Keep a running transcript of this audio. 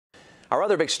Our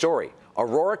other big story,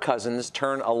 Aurora cousins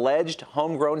turn alleged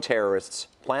homegrown terrorists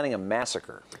planning a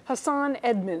massacre. Hassan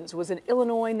Edmonds was an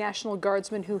Illinois National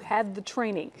Guardsman who had the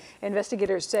training.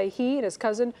 Investigators say he and his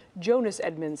cousin, Jonas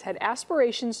Edmonds, had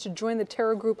aspirations to join the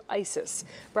terror group ISIS.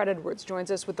 Brad Edwards joins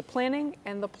us with the planning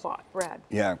and the plot. Brad.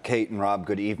 Yeah, Kate and Rob,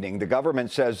 good evening. The government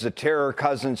says the terror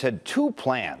cousins had two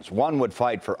plans. One would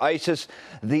fight for ISIS.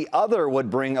 The other would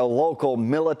bring a local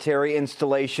military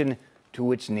installation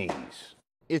to its knees.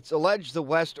 It's alleged the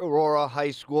West Aurora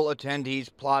High School attendees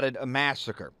plotted a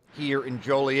massacre here in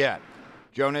Joliet.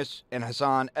 Jonas and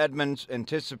Hassan Edmonds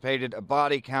anticipated a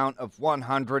body count of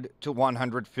 100 to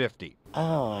 150.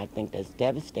 Oh, I think that's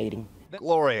devastating.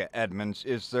 Gloria Edmonds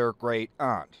is their great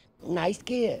aunt. Nice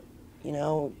kid, you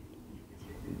know,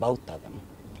 both of them.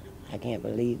 I can't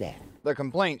believe that. The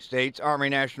complaint states Army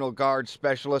National Guard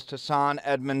Specialist Hassan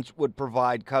Edmonds would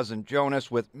provide cousin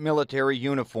Jonas with military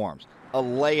uniforms, a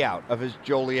layout of his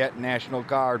Joliet National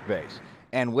Guard base,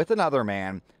 and with another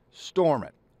man, storm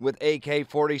it with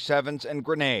AK-47s and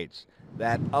grenades.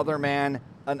 That other man,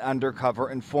 an undercover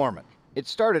informant. It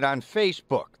started on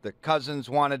Facebook. The cousins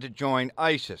wanted to join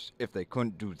ISIS. If they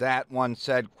couldn't do that, one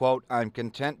said, quote, "I'm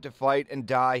content to fight and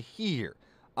die here.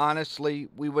 Honestly,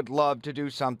 we would love to do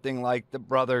something like the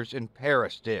brothers in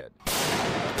Paris did."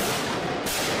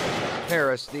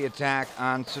 Paris, the attack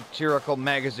on satirical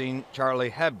magazine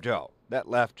Charlie Hebdo that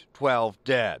left 12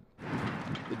 dead.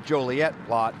 The Joliet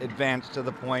plot advanced to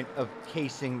the point of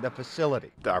casing the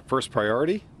facility. Our first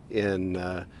priority in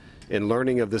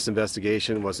learning of this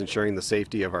investigation was ensuring the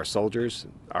safety of our soldiers,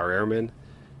 our airmen,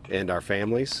 and our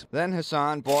families. Then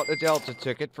Hassan bought a Delta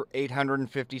ticket for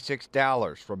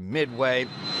 $856 from Midway.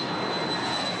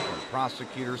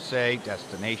 Prosecutors say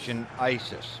destination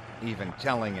ISIS, even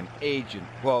telling an agent,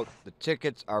 quote, "The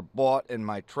tickets are bought and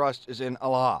my trust is in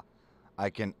Allah. I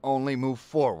can only move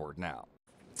forward now."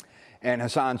 And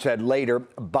Hassan said later,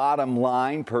 bottom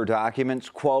line per documents,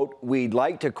 quote, "We'd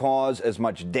like to cause as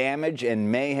much damage and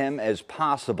mayhem as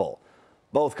possible."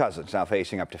 Both cousins now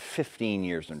facing up to 15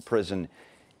 years in prison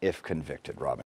if convicted, Robin.